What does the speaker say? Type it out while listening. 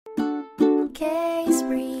case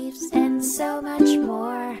briefs, and so much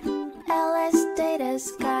more.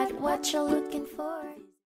 LSData's got what you're looking for.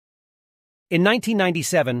 In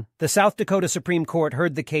 1997, the South Dakota Supreme Court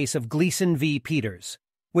heard the case of Gleason v. Peters,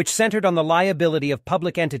 which centered on the liability of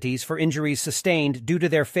public entities for injuries sustained due to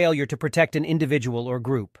their failure to protect an individual or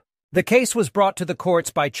group. The case was brought to the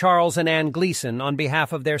courts by Charles and Ann Gleason on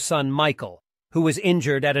behalf of their son Michael, who was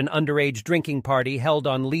injured at an underage drinking party held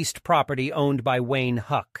on leased property owned by Wayne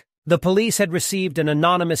Huck. The police had received an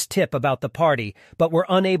anonymous tip about the party, but were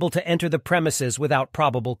unable to enter the premises without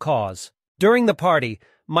probable cause. During the party,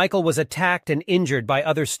 Michael was attacked and injured by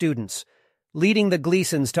other students, leading the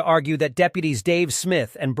Gleasons to argue that Deputies Dave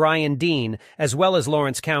Smith and Brian Dean, as well as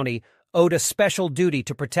Lawrence County, owed a special duty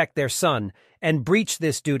to protect their son and breached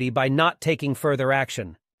this duty by not taking further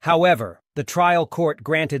action. However, the trial court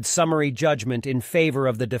granted summary judgment in favor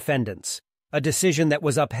of the defendants, a decision that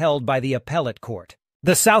was upheld by the appellate court.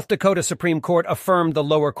 The South Dakota Supreme Court affirmed the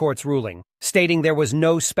lower court's ruling, stating there was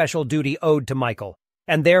no special duty owed to Michael,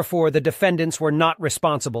 and therefore the defendants were not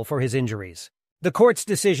responsible for his injuries. The court's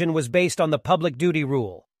decision was based on the public duty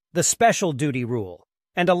rule, the special duty rule,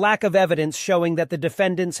 and a lack of evidence showing that the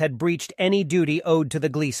defendants had breached any duty owed to the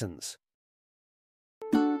Gleasons.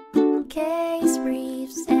 Case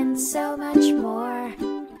briefs, and so much more.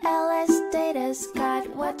 LSData's got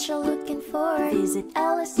what you're looking for. Visit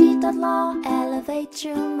lsd.law, elevate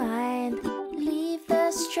your mind. Leave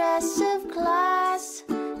the stress of class.